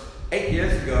because 8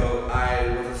 years ago, I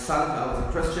was a son, I was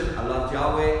a Christian, I loved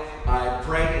Yahweh, I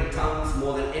prayed in tongues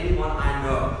more than anyone I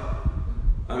know.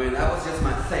 I mean, that was just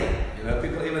my thing. You know,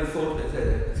 people even thought,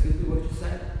 excuse me, what did you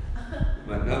say? I'm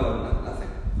like, no, nothing.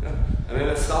 I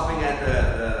remember stopping at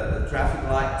the traffic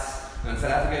lights. And in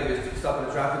South Africa, if you stop at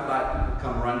a traffic light, people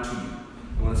come run to you.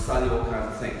 I want to study all kinds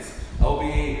of things. I'll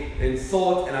be in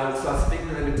thought and I will start speaking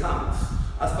to them in tongues.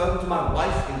 I've spoken to my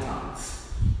wife in tongues.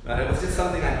 It was just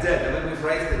something I did. I mean, we've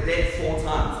raised the dead 4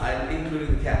 times,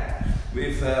 including the cat.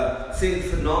 We've seen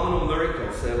phenomenal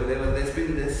miracles.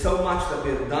 There's so much that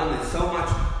we've done. There's so much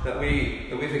that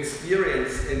we've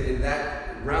experienced in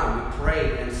that realm. We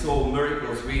prayed and saw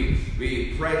miracles.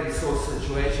 We prayed and saw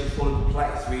situations fall into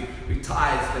place. We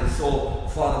tithed and saw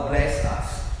Father bless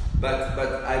us.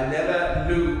 But I never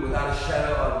knew without a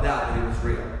shadow of doubt that He was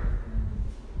real.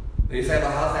 And you say,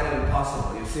 well, how's that even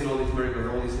possible? You've seen all these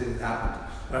miracles, all these things happen.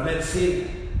 But I've never seen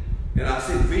Him. You know, I've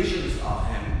seen visions of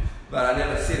Him, but I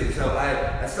never seen Him. So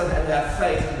I still had to have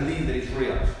faith to believe that He's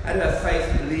real. I had to have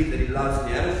faith to believe that He loves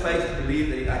me. I had to have faith to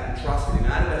believe that I can trust in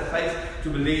Him. I had to have faith to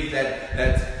believe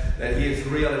that He is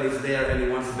real and He's there and He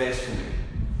wants the best for me.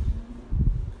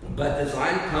 But the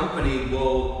Zion Company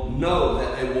will know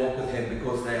that they walk with Him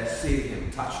because they have seen Him,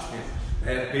 touched Him.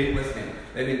 They have been with Him.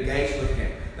 They've engaged with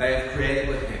Him. They have created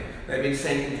with Him. They've been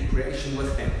sent into creation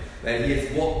with Him. That He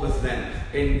has walked with them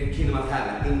in the kingdom of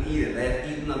heaven, in Eden. They have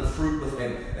eaten of the fruit with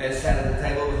Him. They have sat at the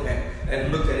table with Him. They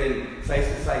have looked at Him face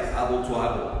to face, eyeball to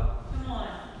eyeball. Come on.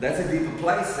 That's a deeper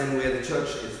place than where the church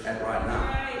is at right now.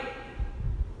 Right.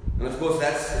 And of course,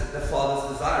 that's the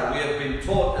Father's desire. We have been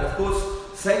taught, and of course,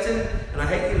 Satan, and I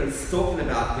hate even talking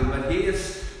about him, but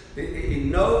he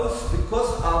knows,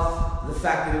 because of the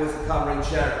fact that he was a covering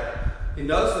cherub, he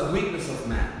knows the weakness of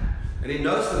man, and he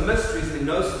knows the mysteries, and he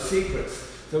knows the secrets,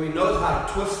 so he knows how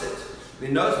to twist it.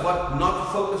 He knows what not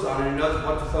to focus on, and he knows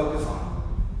what to focus on.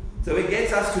 So he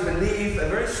gets us to believe a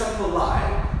very simple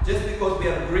lie, just because we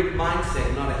have a Greek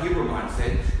mindset, not a Hebrew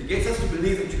mindset. He gets us to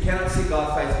believe that you cannot see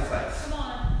God face to face. Come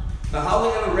on. Now, how we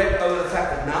ever read over the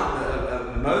fact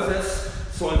that Moses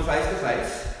saw Him face to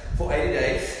face for 80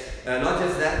 days. Not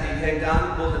just that, He came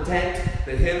down, built a tent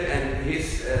that him and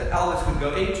his elders could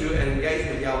go into and engage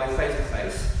with Yahweh face to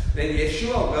face. Then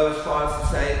Yeshua will go as far as to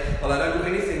say, well, I don't do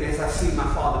anything unless I see my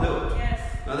Father do it. Yes.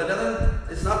 Now,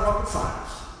 it's not rocket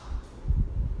science.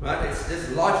 Right?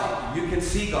 It's logic. You can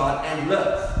see God and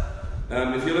live.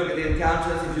 If you look at the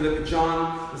encounters, if you look at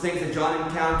John, the things that John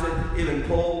encountered, even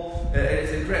Paul,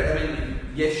 it's incredible. I mean,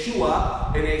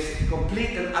 Yeshua in his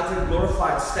complete and utter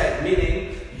glorified state,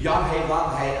 meaning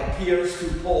Yahweh appears to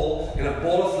Paul in a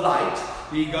ball of light.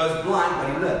 He goes blind,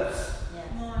 but he lives.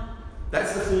 Come on.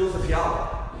 That's the fullness of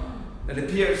Yahweh. It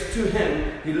appears to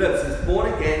him, he lives. He's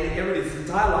born again, his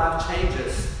entire life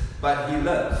changes, but he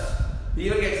lives. He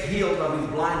even gets healed of his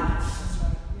blindness. That's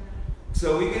right.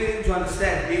 So we get to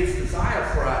understand His desire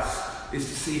for us is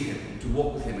to see Him, to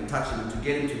walk with Him and touch Him and to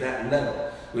get into that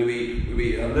level where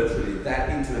we are literally that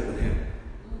intimate with Him.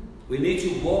 We need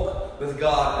to walk with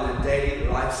God in a daily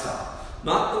lifestyle.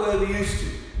 Not the way we used to,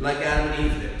 like Adam and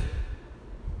Eve did.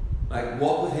 Like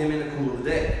walk with Him in the cool of the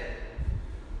day.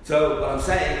 So what I'm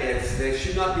saying is there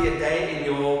should not be a day in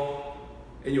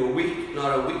your week,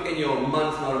 not a week in your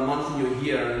month, not a month in your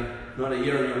year, not a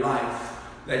year in your life,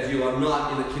 that you are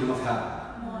not in the kingdom of heaven.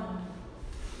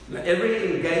 Now,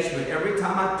 every engagement, every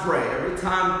time I pray, every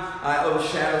time I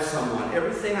overshadow someone,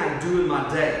 everything I do in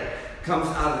my day comes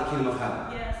out of the kingdom of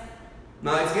heaven. Yes.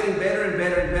 Now it's getting better and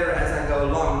better and better as I go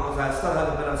along because I still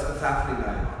have a bit of stuff happening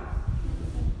going on.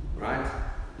 Right?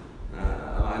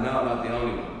 I know I'm not the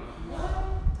only one.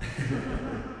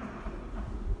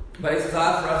 But it's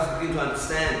hard for us to begin to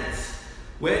understand this.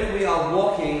 When we are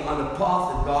walking on the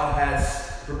path that God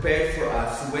has prepared for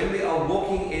us, when we are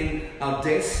walking in our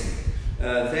destiny,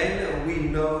 then we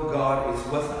know God is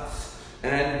with us.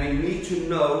 And we need to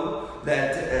know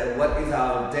that what is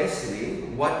our destiny,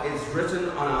 what is written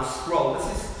on our scroll. This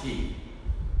is key.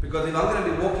 Because if I'm going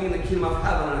to be walking in the kingdom of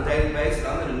heaven on a daily basis,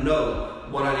 I'm going to know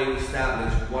what I need to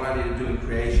establish, what I need to do in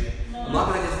creation. I'm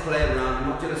not going to just play around. I'm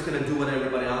not just going to do what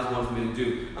everybody else wants me to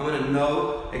do. I'm going to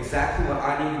know exactly what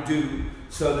I need to do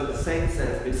so that the things that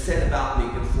have been said about me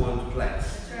can fall into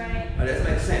place. That's right. Right, that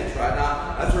makes sense, right?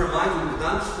 Now, I have to remind you, we've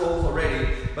done scrolls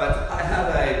already, but I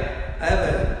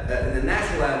have in the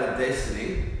natural, I have a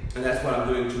destiny, and that's what I'm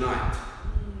doing tonight.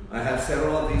 I have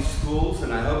several of these schools,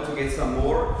 and I hope to get some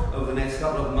more over the next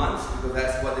couple of months, because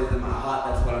that's what is in my heart,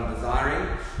 that's what I'm desiring.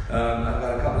 I've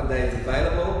got a couple of days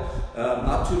available,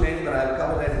 not too many, but I have a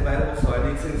couple of days available, so I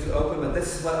need things to open, but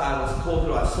this is what I was called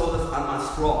to. I saw this on my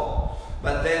scroll.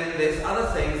 But then there's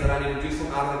other things that I need to do from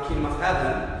out of the kingdom of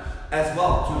heaven as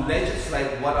well, to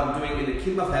legislate what I'm doing in the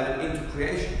kingdom of heaven into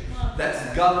creation.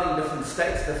 That's governing different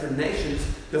states, different nations,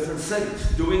 different cities,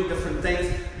 doing different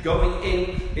things, going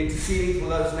in, interceding for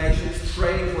those nations,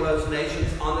 trading for those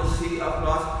nations on the sea of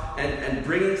glass, and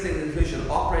bringing things into vision,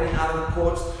 operating out of the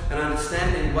courts, and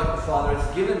understanding what the Father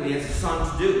has given me as a son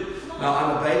to do. Now,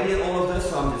 I'm a baby in all of this,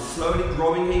 so I'm just slowly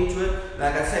growing into it.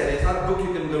 Like I said, there's not a book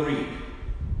you can go read.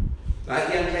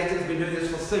 Like Ian Clayton's been doing this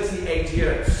for 38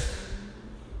 years.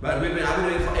 But I've been doing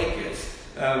it for 8 years.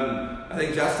 I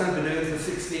think Justin's been doing it for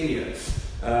 16 years.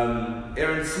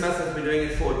 Aaron Smith has been doing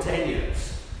it for 10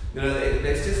 years. You know,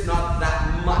 there's just not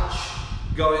that much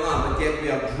going on, but yet we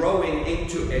are growing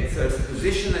into it. So it's a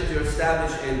position that you're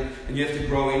established in, and you have to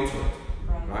grow into it.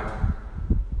 Right?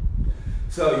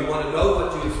 So you want to know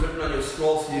what is written on your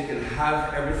scroll so you can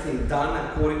have everything done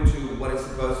according to what it's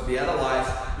supposed to be. Otherwise,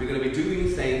 you're going to be doing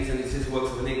things, and it's just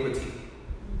works of iniquity.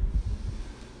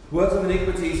 Works of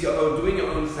iniquity is doing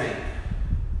your own thing.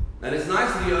 And it's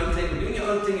nice to do your own thing, but doing your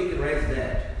own thing, you can raise the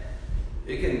dead.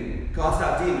 You can cast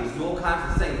out demons, do all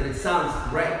kinds of things, and it sounds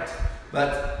great.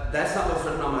 But that's not what's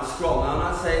written on my scroll. Now, I'm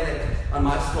not saying that on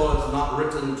my scroll it's not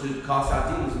written to cast out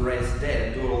demons and raise the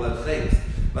dead and do all those things.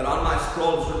 But on my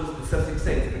scroll it's written specific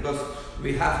things, because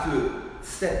we have to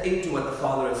step into what the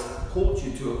Father has called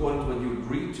you to according to what you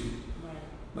agreed to.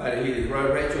 But he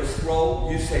read your scroll,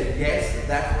 you said yes,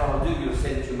 that's what I'll do, you're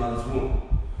sent into your mother's womb.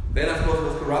 Then of course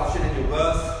with corruption in your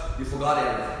birth, you forgot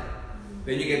everything.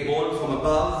 Then you get born from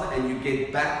above and you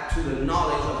get back to the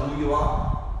knowledge of who you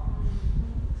are.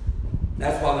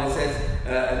 That's why when it says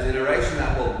a generation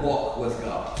that will walk with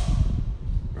God.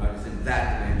 Right, it's in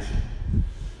that dimension.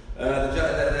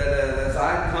 The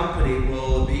Zion Company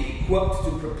will be equipped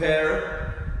to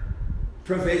prepare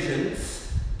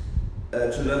provisions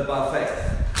to live by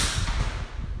faith.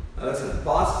 Listen,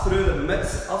 pass through the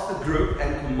midst of the group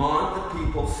and command the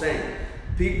people, saying,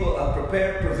 people,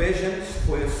 prepare provisions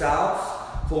for yourselves,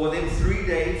 for within 3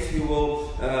 days you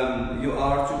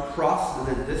are to cross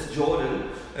this Jordan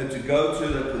to go to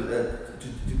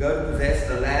possess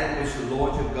the land which the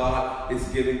Lord your God is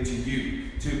giving to you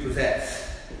to possess.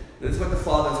 This is what the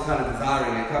Father is kind of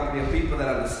desiring, a company of people that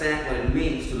understand what it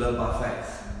means to live by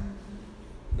faith.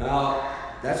 Now,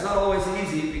 that's not always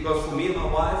easy, because for me and my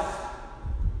wife,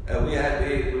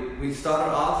 we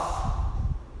started off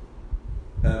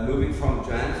moving from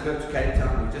Johannesburg to Cape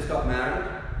Town. We just got married.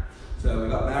 So we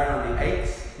got married on the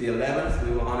 8th, the 11th.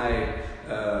 We were on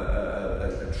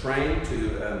a train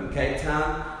to Cape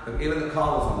Town. Even the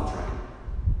car was on the train.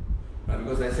 Right?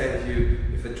 Because they said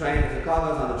if the car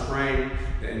goes on the train,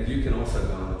 then you can also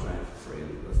go on the train for free.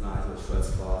 It was nice. It was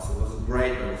first class. It wasn't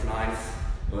great, but it was nice.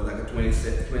 It was like a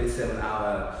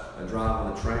 27-hour drive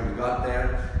on the train. We got there.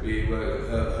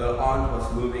 Her aunt was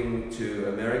moving to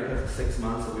America for 6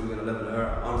 months, so we were going to live in her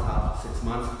aunt's house for 6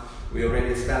 months. We already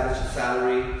established a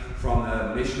salary from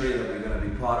a missionary that we we're going to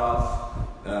be part of.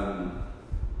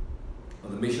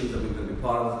 of the missions that we're going to be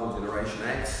part of called Generation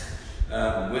X.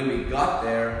 When we got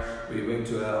there, we went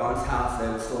to our aunt's house. They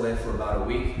were still there for about a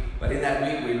week. But in that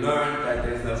week, we learned that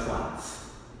there's no funds.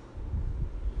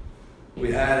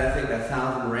 We had, I think,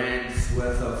 1,000 rands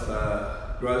worth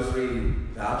of grocery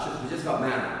vouchers. We just got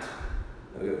married.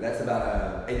 That's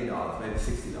about $80, maybe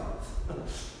 $60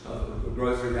 of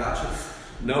grocery vouchers.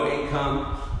 No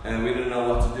income, and we didn't know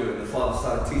what to do. And the Father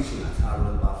started teaching us how to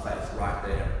live by faith right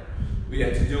there. We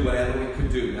had to do whatever we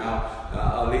could do. Now,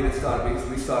 our leaders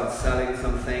we started selling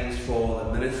some things for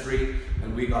the ministry,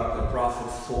 and we got the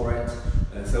profits for it.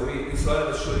 So we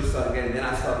slowly but surely started getting. Then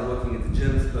I started working at the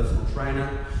gym as a personal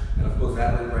trainer, and of course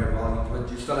that went very well. But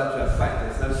you still have to have faith.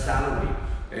 There's no salary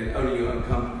in owning your own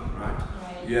company, right?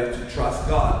 You have to trust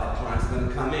God that clients are going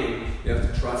to come in. You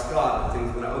have to trust God that things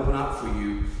are going to open up for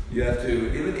you. You have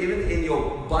to, even in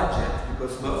your budget,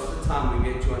 because most of the time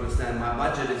we get to understand my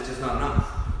budget is just not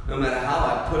enough. No matter how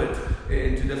I put it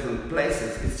into different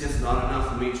places, it's just not enough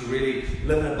for me to really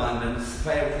live in abundance,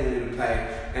 pay everything I need to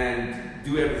pay, and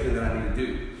do everything that I need to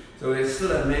do. So there's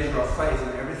still a measure of faith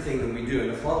in everything that we do. And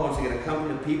the Father wants to get a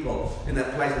company of people in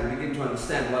that place and begin to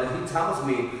understand, well, if He tells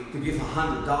me to give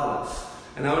 $100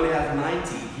 and I only have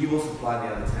 90, He will supply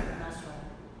the other 10. That's right.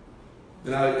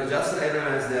 You know, Justin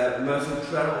Abraham has the most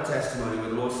incredible testimony where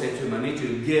the Lord said to him, I need you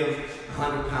to give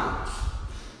 £100.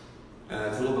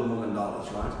 It's a little bit more than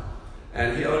dollars, right?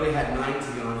 And he only had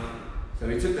 90 on him. So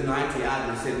he took the 90 out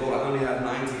and he said, Lord, I only have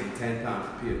 90, and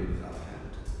 £10 appeared in his other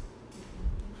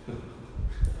hand.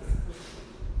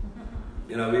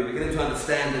 You know, we're beginning to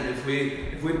understand that if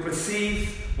we perceive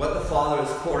what the Father is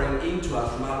pouring into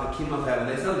us from out of the kingdom of heaven,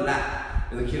 there's no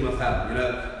lack in the kingdom of heaven. You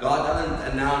know, God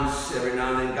doesn't announce every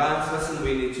now and then, guys, listen,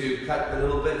 we need to cut a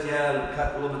little bit here,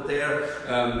 cut a little bit there.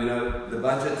 You know, the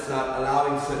budget's not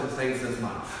allowing certain things this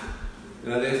month. You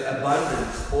know, there's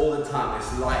abundance all the time.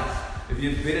 It's life. If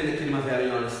you've been in the kingdom of heaven,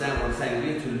 you understand what I'm saying.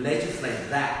 We need to legislate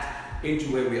that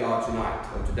into where we are tonight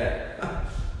or today. I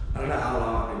don't know how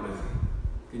long I've been busy.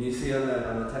 Can you see on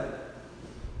the tape?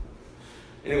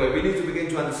 Anyway, we need to begin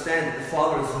to understand that the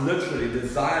Father is literally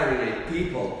desiring a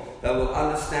people that will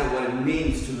understand what it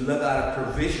means to live out of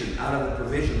provision, out of the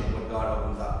provision of what God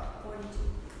opens up. 42.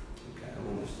 Okay, I'm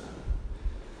almost done.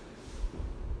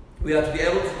 We are to be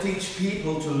able to teach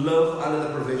people to live under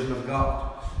the provision of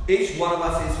God. Each one of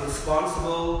us is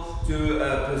responsible to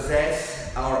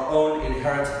possess our own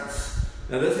inheritance.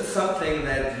 Now, this is something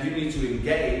that you need to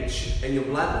engage in your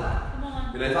bloodline.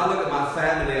 You know, if I look at my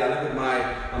family, I look at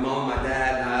my mom, my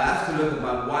dad, and I have to look at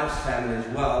my wife's family as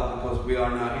well, because we are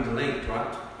now interlinked,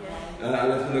 right? I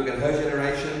have to look at her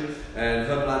generation and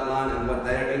her bloodline and what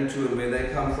they're into and where they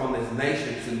come from. There's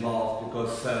nations involved,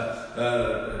 because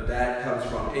her dad comes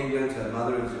from England, her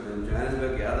mother is in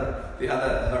Johannesburg, her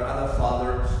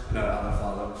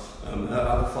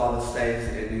other father stays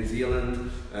in New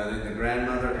Zealand, the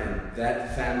grandmother and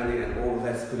that family and all of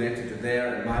that's connected to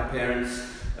there, and my parents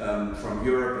from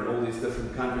Europe and all these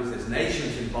different countries. There's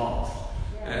nations involved,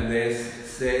 and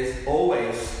there's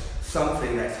always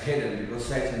something that's hidden, because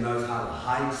Satan knows how to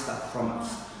hide stuff from us,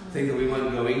 things that we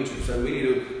won't go into. So we need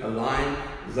to align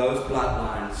those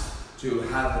bloodlines to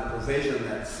have the provision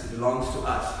that belongs to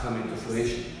us come into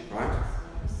fruition, right?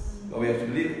 But we have to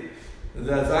believe it.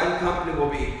 The Zion Company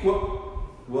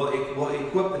will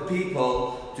equip the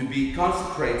people to be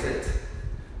consecrated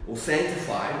or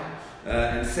sanctified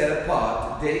and set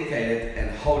apart, dedicated,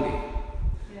 and holy.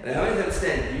 And I want you to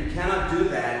understand, you cannot do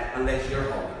that unless you're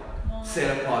holy.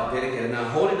 Set apart, dedicated. Now,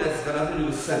 holiness has got nothing to do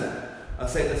with sin. I've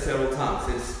said this several times.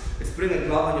 It's putting a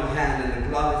glove on your hand, and the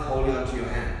glove is holding onto your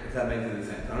hand, if that makes any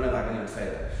sense. I don't know if I can even say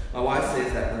that. My wife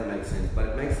says that doesn't make sense, but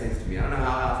it makes sense to me. I don't know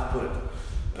how else to put it.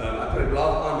 I put a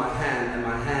glove on my hand, and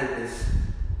my hand is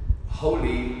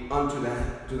wholly onto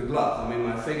the glove. I mean,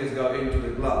 my fingers go into the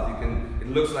glove. It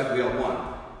looks like we are one.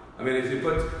 I mean, if you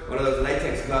put one of those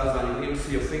latex gloves on, you can even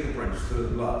see your fingerprints through the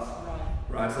glove.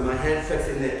 Right? So my hand fits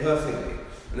in there perfectly.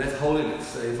 And that's holiness.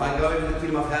 So if I go into the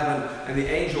kingdom of heaven and the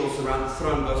angels around the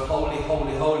throne goes, holy,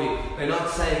 holy, holy, they're not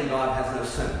saying God has no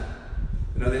sin.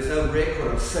 You know, there's no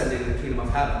record of sin in the kingdom of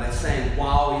heaven. They're saying,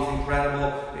 wow, He's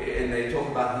incredible, and they talk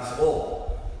about He's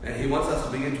all. And He wants us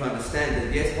to begin to understand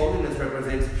that, yes, holiness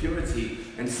represents purity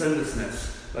and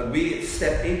sinlessness, but we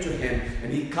step into Him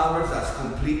and He covers us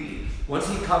completely. Once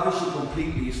He covers you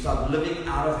completely, you start living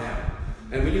out of Him.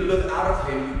 And when you live out of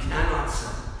Him, you cannot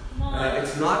sin.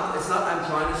 It's not I'm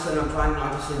trying to sin, I'm trying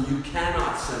not to sin. You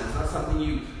cannot sin. It's not something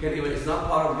you can even, it's not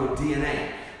part of your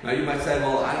DNA. Now you might say,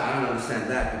 well, I don't understand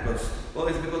that, because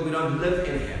it's because we don't live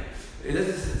in Him. This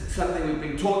is something we've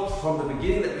been taught from the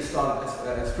beginning that we started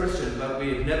as Christians, but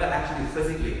we've never actually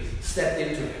physically stepped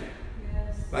into Him.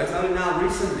 Yes. But it's only now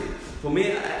recently, for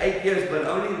me 8 years, but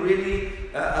only really,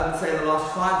 I would say the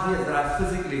last 5 years that I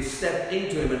physically stepped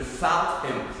into Him and felt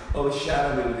Him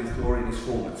overshadow me with His glory and His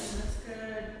fullness.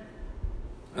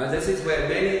 That's good. This is where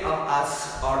many of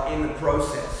us are in the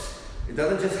process. It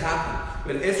doesn't just happen.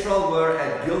 When Israel were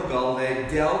at Gilgal, they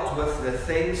dealt with the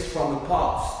things from the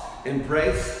past,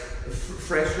 embraced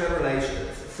fresh revelation,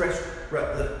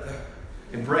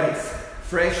 embrace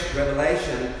fresh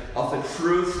revelation of the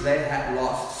truth they had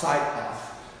lost sight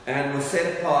of, and were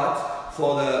set apart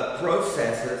for the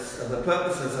processes, the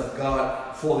purposes of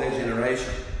God for their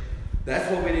generation. That's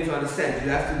what we need to understand. You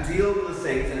have to deal with the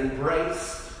things and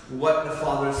embrace what the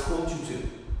Father has called you to.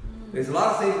 There's a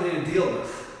lot of things we need to deal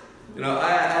with. You know,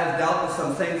 I've dealt with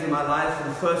some things in my life for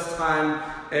the first time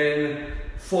in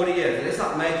 40 years. And it's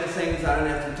not major things, I don't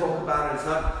have to talk about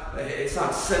it. It's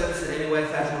not service in any way,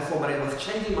 fashion, or form, but it was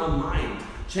changing my mind,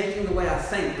 changing the way I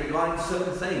think regarding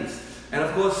certain things. And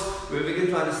of course, we begin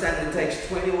to understand that it takes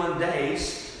 21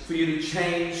 days for you to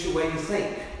change the way you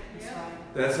think.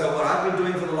 So what I've been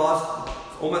doing for the last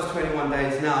almost 21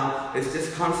 days now is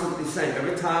just constantly saying,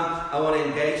 every time I want to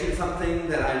engage in something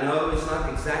that I know is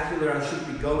not exactly where I should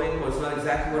be going, or it's not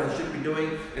exactly what I should be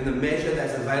doing in the measure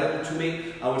that's available to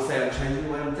me, I would say I'm changing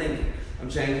the way I'm thinking. I'm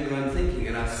changing the way I'm thinking.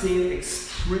 And I've seen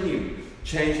extreme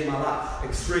change in my life.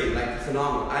 Extreme, like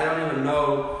phenomenal. I don't even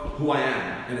know who I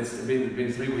am. And it's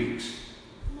been 3 weeks.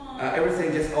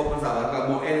 Everything just opens up. I've got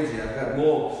more energy. I've got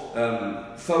more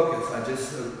focus. I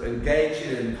just engage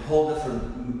in a whole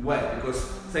different way because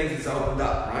things have opened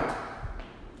up, right?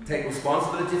 Take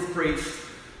responsibility as priest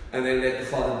and then let the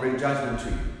Father bring judgment to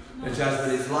you. The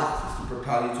judgment is life. It's to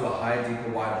propel you to a higher, deeper,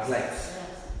 wider place.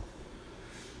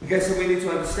 Okay, so we need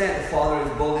to understand the Father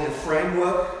is building a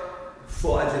framework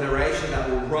for a generation that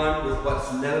will run with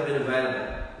what's never been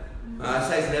available. I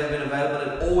say it's never been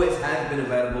available, it always has been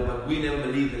available, but we never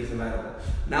believed it's available.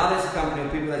 Now there's a company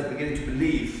of people that's beginning to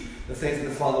believe the things that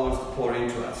the Father wants to pour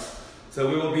into us. So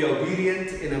we will be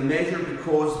obedient in a measure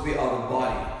because we are the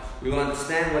body. We will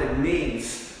understand what it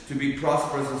means to be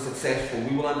prosperous and successful.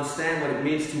 We will understand what it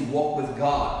means to walk with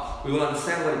God. We will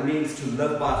understand what it means to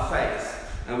live by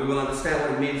faith. And we will understand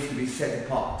what it means to be set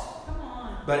apart. Come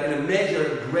on. But in a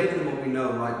measure greater than what we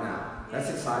know right now. That's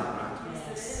exciting, right?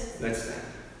 Yes. Let's stand.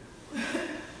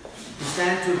 To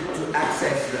stand to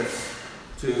access this,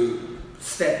 to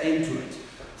step into it.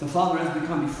 So Father, as we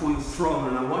come before your throne,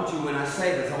 and I want you, when I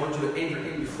say this, I want you to enter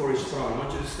in before his throne. I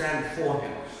want you to stand before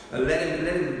him. Let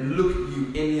him look you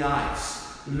in the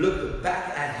eyes. Look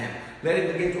back at him. Let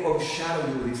him begin to overshadow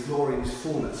you with his glory and his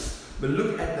fullness. But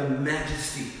look at the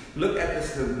majesty. Look at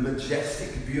this, the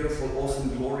majestic, beautiful,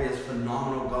 awesome, glorious,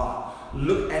 phenomenal God.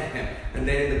 Look at him and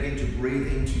let him begin to breathe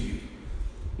into you.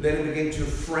 Let him begin to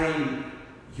frame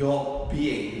your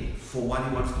being for what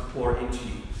he wants to pour into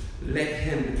you. Let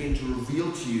him begin to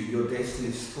reveal to you your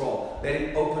destiny scroll. Let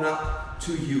him open up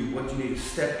to you what you need to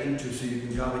step into so you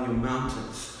can govern your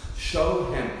mountains.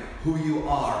 Show him who you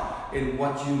are in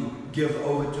what you give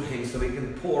over to him so he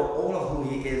can pour all of who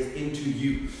he is into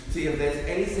you. See, if there's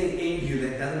anything in you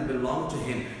that doesn't belong to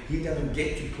him, he doesn't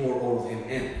get to pour all of him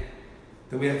in.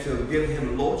 Then we have to give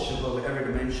him lordship over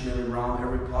every dimension, every realm,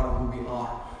 every part of who we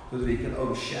are, so that he can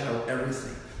overshadow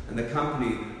everything. And the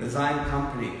company, the Zion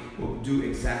company, will do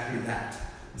exactly that.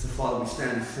 And so, Father, we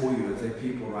stand before you as a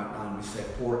people right now, and we say,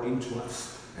 pour into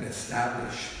us and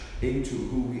establish into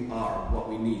who we are, what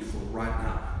we need for right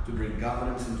now, to bring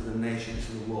governance into the nations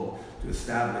and the world, to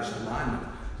establish alignment,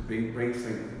 to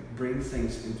bring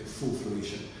things into full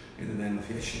fruition in the name of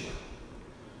Yeshua.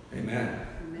 Amen.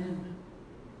 Amen.